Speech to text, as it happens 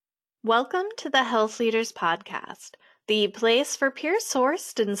Welcome to the Health Leaders Podcast, the place for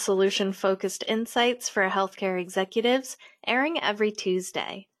peer-sourced and solution-focused insights for healthcare executives, airing every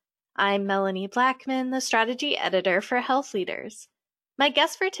Tuesday. I'm Melanie Blackman, the strategy editor for Health Leaders. My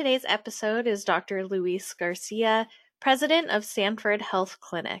guest for today's episode is Dr. Luis Garcia, president of Sanford Health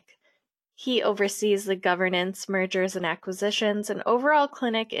Clinic. He oversees the governance, mergers and acquisitions, and overall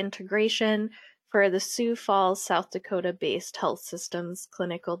clinic integration for the Sioux Falls, South Dakota-based health systems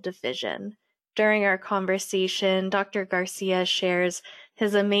clinical division. During our conversation, Dr. Garcia shares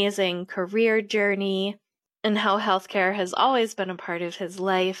his amazing career journey and how healthcare has always been a part of his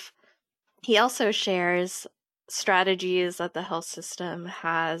life. He also shares strategies that the health system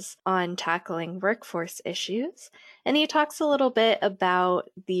has on tackling workforce issues. And he talks a little bit about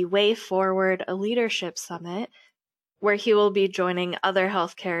the Way Forward, a leadership summit, where he will be joining other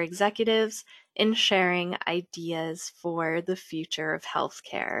healthcare executives in sharing ideas for the future of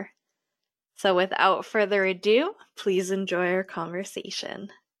healthcare. So without further ado, please enjoy our conversation.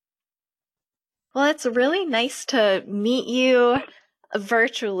 Well, it's really nice to meet you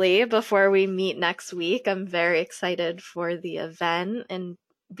virtually before we meet next week. I'm very excited for the event and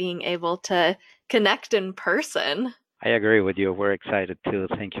being able to connect in person. I agree with you. We're excited too.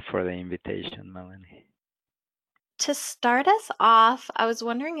 Thank you for the invitation, Melanie. To start us off, I was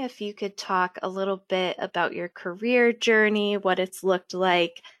wondering if you could talk a little bit about your career journey, what it's looked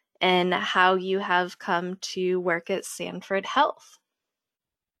like, and how you have come to work at Sanford Health.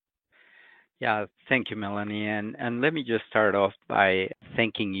 Yeah, thank you, Melanie. And let me just start off by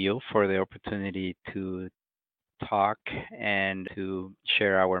thanking you for the opportunity to talk and to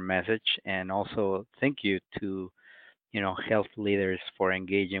share our message. And also thank you to, health leaders for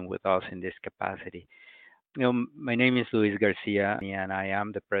engaging with us in this capacity. My name is Luis Garcia, and I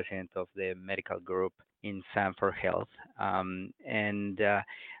am the president of the medical group in Sanford Health. I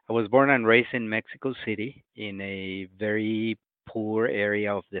was born and raised in Mexico City in a very poor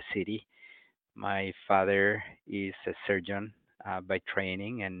area of the city. My father is a surgeon by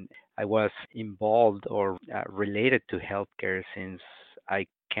training, and I was involved or related to healthcare since I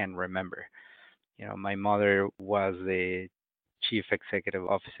can remember. My mother was the chief executive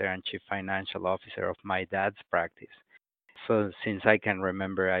officer and chief financial officer of my dad's practice. So since I can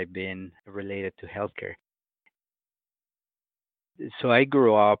remember, I've been related to healthcare. So I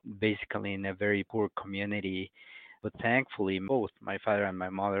grew up basically in a very poor community, but thankfully both my father and my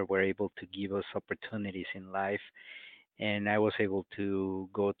mother were able to give us opportunities in life, and I was able to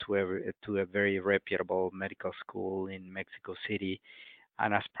go to a very reputable medical school in Mexico City.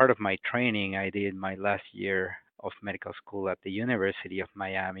 And as part of my training, I did my last year of medical school at the University of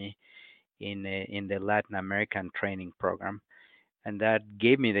Miami in the Latin American training program, and that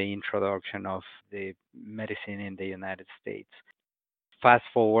gave me the introduction of the medicine in the United States. Fast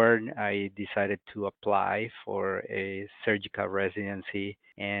forward, I decided to apply for a surgical residency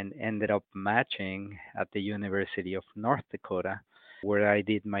and ended up matching at the University of North Dakota, where I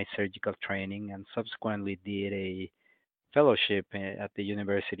did my surgical training and subsequently did a fellowship at the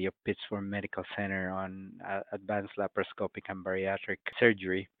University of Pittsburgh Medical Center on advanced laparoscopic and bariatric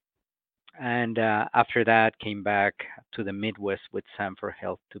surgery. And after that, came back to the Midwest with Sanford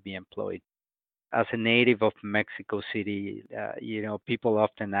Health to be employed. As a native of Mexico City, people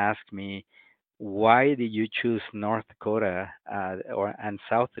often ask me, why did you choose North Dakota and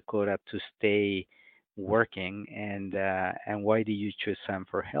South Dakota to stay working, and why did you choose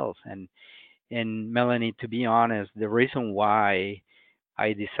Sanford Health? And Melanie, to be honest, the reason why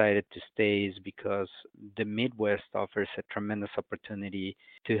I decided to stay is because the Midwest offers a tremendous opportunity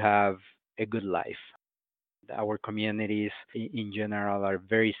to have a good life. Our communities in general are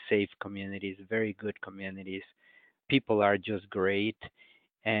very safe communities, very good communities. People are just great.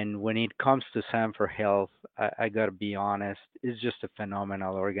 And when it comes to Sanford Health, I got to be honest, it's just a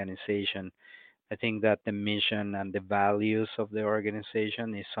phenomenal organization. I think that the mission and the values of the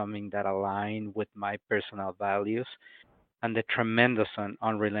organization is something that align with my personal values, and the tremendous and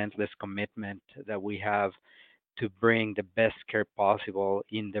unrelentless commitment that we have to bring the best care possible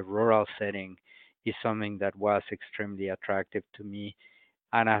in the rural setting is something that was extremely attractive to me.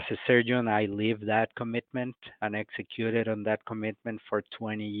 And as a surgeon, I lived that commitment and executed on that commitment for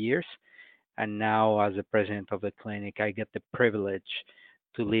 20 years. And now, as the president of the clinic, I get the privilege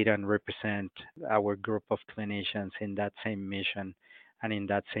to lead and represent our group of clinicians in that same mission and in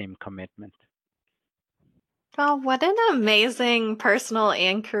that same commitment. Oh, what an amazing personal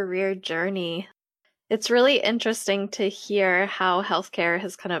and career journey. It's really interesting to hear how healthcare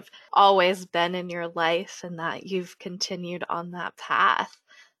has kind of always been in your life and that you've continued on that path,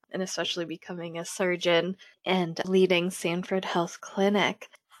 and especially becoming a surgeon and leading Sanford Health Clinic.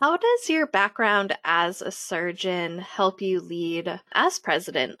 How does your background as a surgeon help you lead as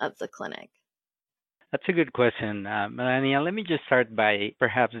president of the clinic? That's a good question, Melania. Let me just start by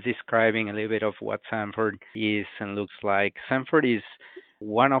perhaps describing a little bit of what Sanford is and looks like. Sanford is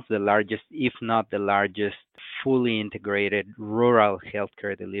one of the largest, if not the largest, fully integrated rural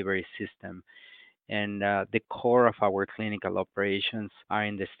healthcare delivery system. And the core of our clinical operations are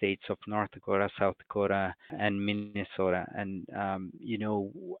in the states of North Dakota, South Dakota, and Minnesota. And,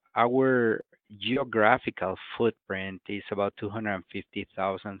 our geographical footprint is about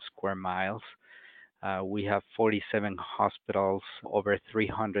 250,000 square miles. We have 47 hospitals, over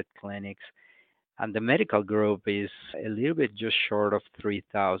 300 clinics, and the medical group is a little bit just short of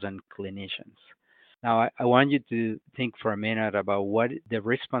 3,000 clinicians. Now, I want you to think for a minute about what the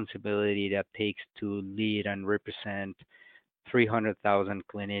responsibility that takes to lead and represent 300,000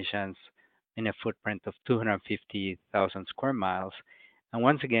 clinicians in a footprint of 250,000 square miles. And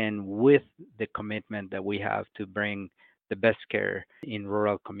once again, with the commitment that we have to bring the best care in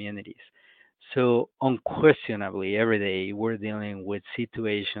rural communities. So, unquestionably, every day we're dealing with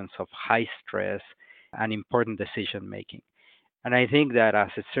situations of high stress and important decision making. And I think that as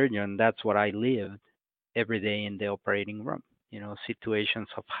a surgeon, that's what I lived every day in the operating room. Situations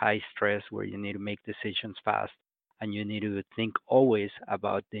of high stress where you need to make decisions fast and you need to think always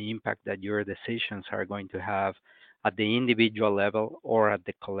about the impact that your decisions are going to have at the individual level or at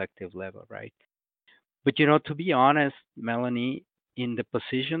the collective level, right? But to be honest, Melanie, in the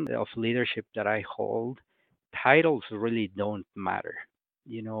position of leadership that I hold, titles really don't matter.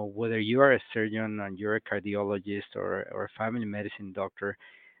 Whether you are a surgeon and you're a cardiologist or a family medicine doctor,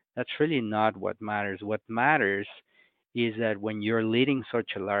 that's really not what matters. What matters is that when you're leading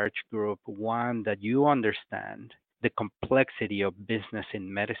such a large group, one, that you understand the complexity of business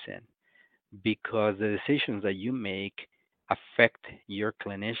in medicine because the decisions that you make affect your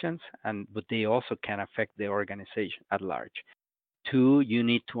clinicians and but they also can affect the organization at large. Two, you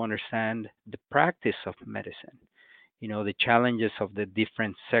need to understand the practice of medicine. The challenges of the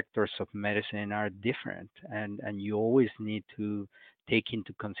different sectors of medicine are different and you always need to take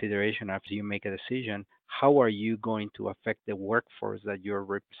into consideration after you make a decision how are you going to affect the workforce that you're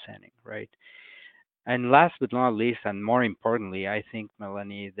representing, right? And last but not least, and more importantly, I think,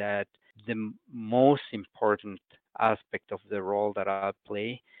 Melanie, that the most important aspect of the role that I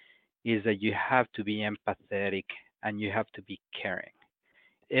play is that you have to be empathetic and you have to be caring.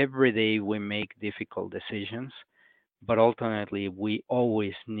 Every day we make difficult decisions, but ultimately we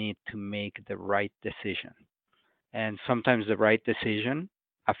always need to make the right decision. And sometimes the right decision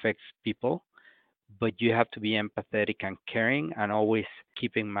affects people, but you have to be empathetic and caring and always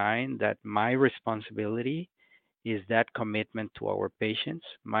keep in mind that my responsibility is that commitment to our patients.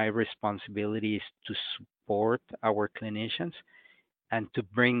 My responsibility is to support our clinicians and to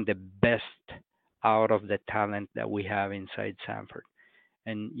bring the best out of the talent that we have inside Sanford.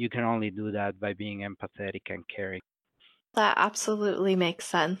 And you can only do that by being empathetic and caring. That absolutely makes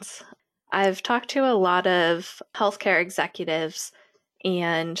sense. I've talked to a lot of healthcare executives,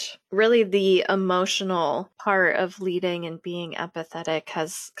 and really the emotional part of leading and being empathetic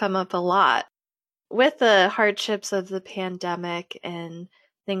has come up a lot. With the hardships of the pandemic and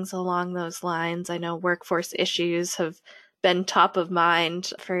things along those lines, I know workforce issues have been top of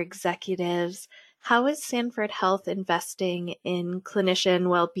mind for executives. How is Sanford Health investing in clinician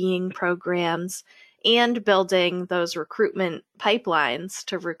well-being programs and building those recruitment pipelines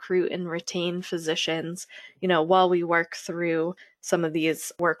to recruit and retain physicians, while we work through some of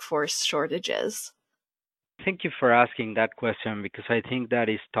these workforce shortages? Thank you for asking that question because I think that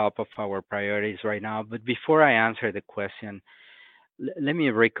is top of our priorities right now. But before I answer the question, let me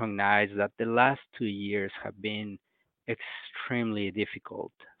recognize that the last 2 years have been extremely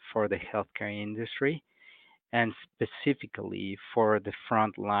difficult for the healthcare industry and specifically for the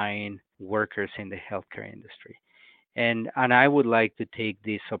frontline workers in the healthcare industry. And I would like to take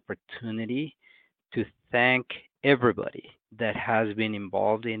this opportunity to thank everybody that has been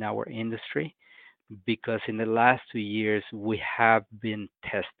involved in our industry because in the last 2 years we have been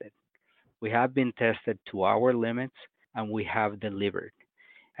tested. We have been tested to our limits and we have delivered.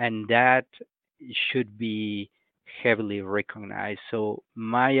 And that should be heavily recognized. So,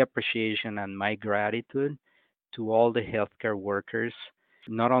 my appreciation and my gratitude to all the healthcare workers,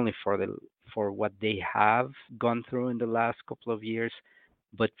 not only for what they have gone through in the last couple of years,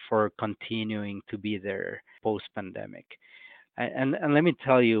 but for continuing to be there post pandemic. And let me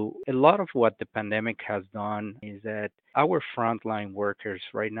tell you, a lot of what the pandemic has done is that our frontline workers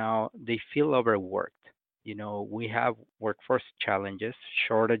right now, they feel overworked. We have workforce challenges,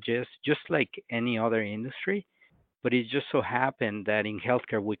 shortages, just like any other industry. But it just so happened that in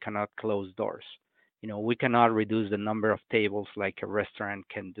healthcare we cannot close doors. We cannot reduce the number of tables like a restaurant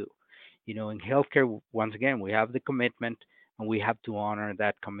can do. In healthcare, once again, we have the commitment and we have to honor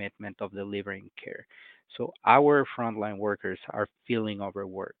that commitment of delivering care. So our frontline workers are feeling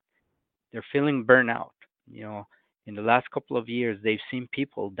overworked. They're feeling burnout. You know, in the last couple of years, they've seen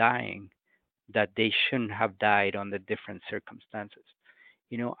people dying that they shouldn't have died under different circumstances.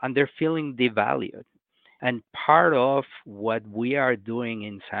 And they're feeling devalued. And part of what we are doing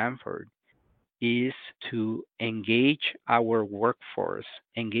in Sanford is to engage our workforce,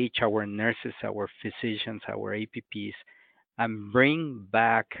 engage our nurses, our physicians, our APPs, and bring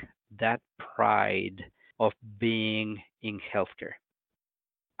back that pride of being in healthcare.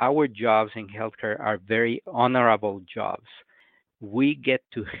 Our jobs in healthcare are very honorable jobs. We get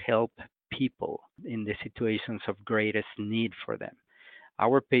to help people in the situations of greatest need for them.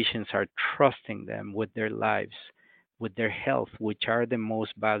 Our patients are trusting them with their lives, with their health, which are the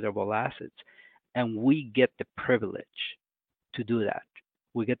most valuable assets. And we get the privilege to do that.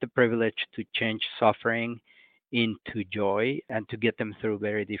 We get the privilege to change suffering into joy and to get them through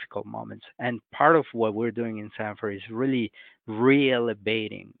very difficult moments. And part of what we're doing in Sanford is really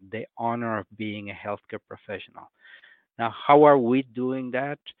re-elevating the honor of being a healthcare professional. Now, how are we doing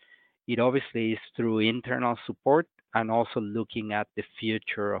that? It obviously is through internal support and also looking at the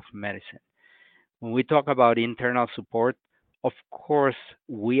future of medicine. When we talk about internal support, of course,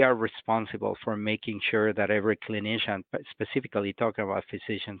 we are responsible for making sure that every clinician, specifically talking about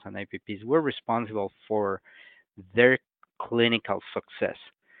physicians and APPs, we're responsible for their clinical success.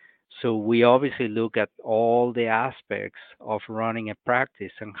 So we obviously look at all the aspects of running a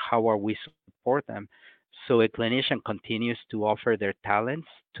practice and how are we support them so a clinician continues to offer their talents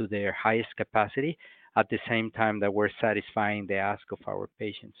to their highest capacity at the same time that we're satisfying the ask of our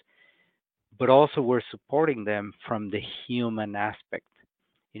patients. But also we're supporting them from the human aspect.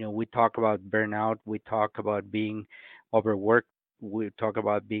 We talk about burnout, we talk about being overworked, we talk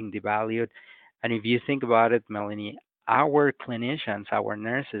about being devalued. And if you think about it, Melanie, our clinicians, our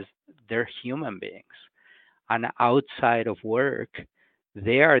nurses, they're human beings. And outside of work,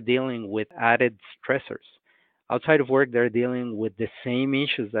 they are dealing with added stressors. Outside of work, they're dealing with the same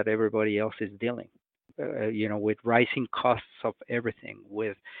issues that everybody else is dealing. With rising costs of everything,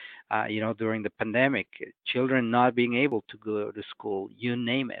 with, during the pandemic, children not being able to go to school, you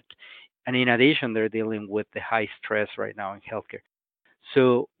name it. And in addition, they're dealing with the high stress right now in healthcare.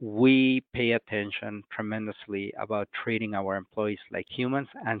 So we pay attention tremendously about treating our employees like humans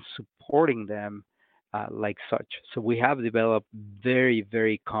and supporting them like such. So we have developed very,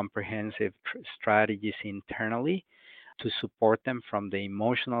 very comprehensive strategies internally to support them from the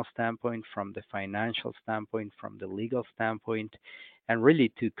emotional standpoint, from the financial standpoint, from the legal standpoint, and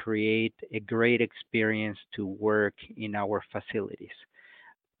really to create a great experience to work in our facilities.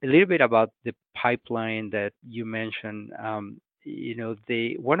 A little bit about the pipeline that you mentioned.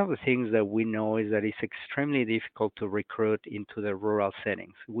 The one of the things that we know is that it's extremely difficult to recruit into the rural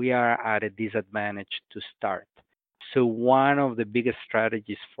settings. We are at a disadvantage to start. So one of the biggest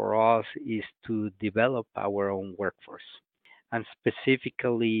strategies for us is to develop our own workforce. And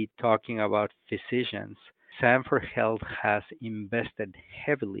specifically talking about physicians, Sanford Health has invested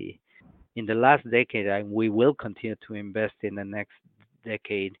heavily in the last decade, and we will continue to invest in the next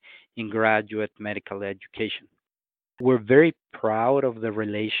decade in graduate medical education. We're very proud of the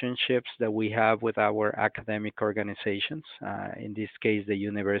relationships that we have with our academic organizations, in this case, the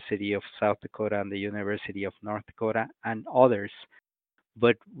University of South Dakota and the University of North Dakota and others.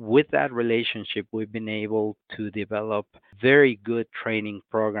 But with that relationship, we've been able to develop very good training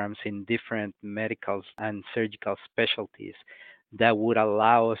programs in different medical and surgical specialties that would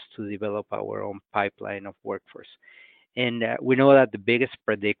allow us to develop our own pipeline of workforce. And we know that the biggest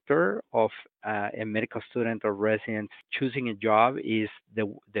predictor of a medical student or resident choosing a job is the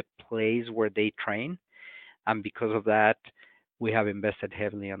place where they train. And because of that, we have invested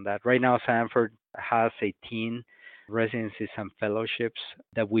heavily on that. Right now, Sanford has 18 residencies and fellowships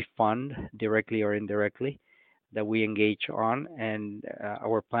that we fund directly or indirectly that we engage on. And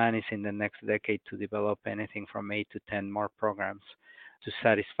our plan is in the next decade to develop anything from 8 to 10 more programs to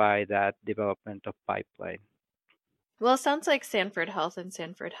satisfy that development of pipeline. Well, it sounds like Sanford Health and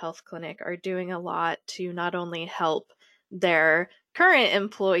Sanford Health Clinic are doing a lot to not only help their current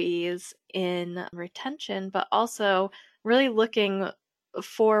employees in retention, but also really looking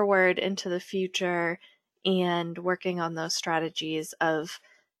forward into the future and working on those strategies of,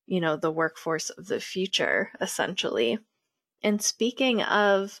 the workforce of the future, essentially. And speaking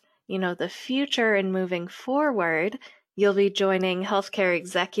of, the future and moving forward, you'll be joining healthcare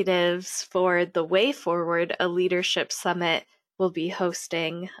executives for the Way Forward, a leadership summit we'll be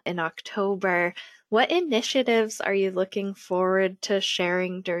hosting in October. What initiatives are you looking forward to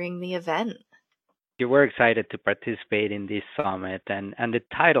sharing during the event? We're excited to participate in this summit, and the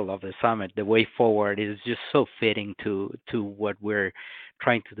title of the summit, The Way Forward, is just so fitting to what we're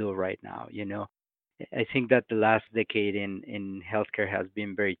trying to do right now. I think that the last decade in healthcare has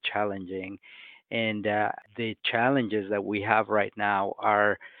been very challenging, and the challenges that we have right now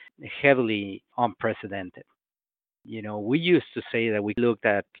are heavily unprecedented. We used to say that we looked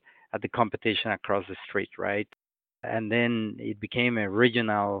at the competition across the street, right? And then it became a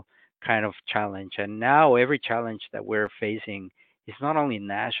regional kind of challenge. And now every challenge that we're facing is not only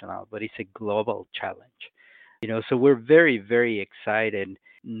national, but it's a global challenge. So we're very, very excited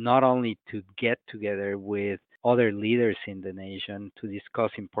not only to get together with other leaders in the nation to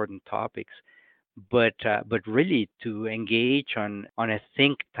discuss important topics, but really to engage on a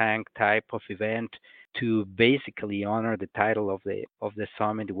think tank type of event to basically honor the title of the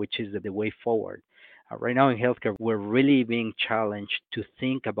summit, which is the way forward. Right now in healthcare, we're really being challenged to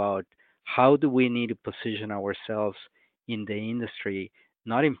think about how do we need to position ourselves in the industry,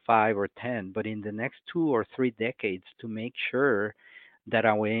 not in 5 or 10, but in the next 2 or 3 decades, to make sure that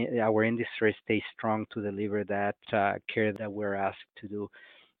our industry stays strong to deliver that care that we're asked to do.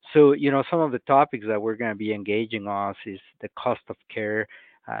 So, some of the topics that we're going to be engaging on is the cost of care,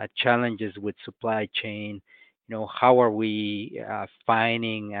 challenges with supply chain. How are we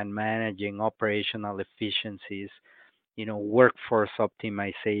finding and managing operational efficiencies? Workforce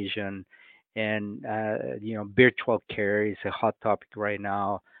optimization, and virtual care is a hot topic right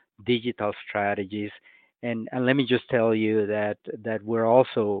now. Digital strategies, and let me just tell you that we're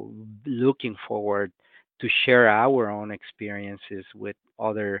also looking forward to share our own experiences with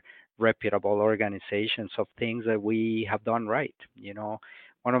other reputable organizations of things that we have done right.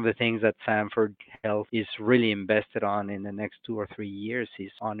 One of the things that Sanford Health is really invested on in the next 2 or 3 years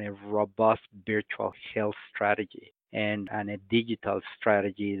is on a robust virtual health strategy and a digital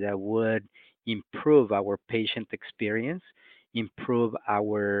strategy that would improve our patient experience, improve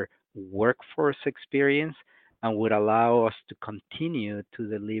our workforce experience, and would allow us to continue to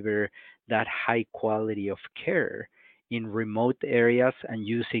deliver that high quality of care in remote areas and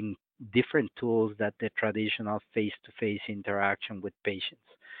using different tools that the traditional face-to-face interaction with patients.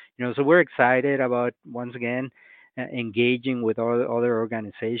 So we're excited about, once again, engaging with other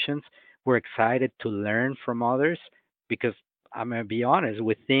organizations. We're excited to learn from others because I'm going to be honest,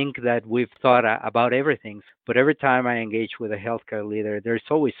 we think that we've thought about everything, but every time I engage with a healthcare leader, there's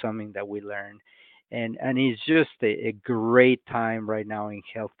always something that we learn. And it's just a great time right now in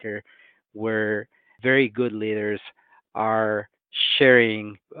healthcare where very good leaders are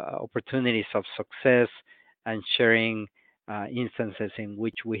sharing opportunities of success and sharing instances in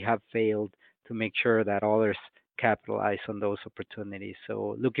which we have failed to make sure that others capitalize on those opportunities.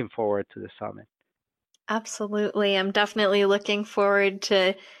 So looking forward to the summit. Absolutely. I'm definitely looking forward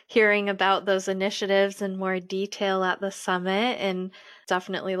to hearing about those initiatives in more detail at the summit, and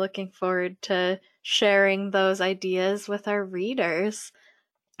definitely looking forward to sharing those ideas with our readers.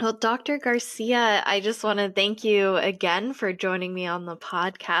 Well, Dr. Garcia, I just want to thank you again for joining me on the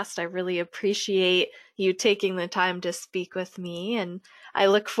podcast. I really appreciate you taking the time to speak with me, and I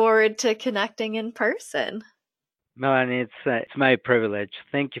look forward to connecting in person. Melanie, it's my privilege.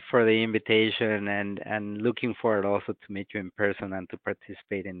 Thank you for the invitation, and looking forward also to meet you in person and to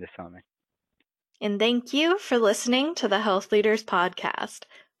participate in the summit. And thank you for listening to the Health Leaders Podcast.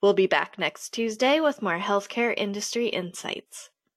 We'll be back next Tuesday with more healthcare industry insights.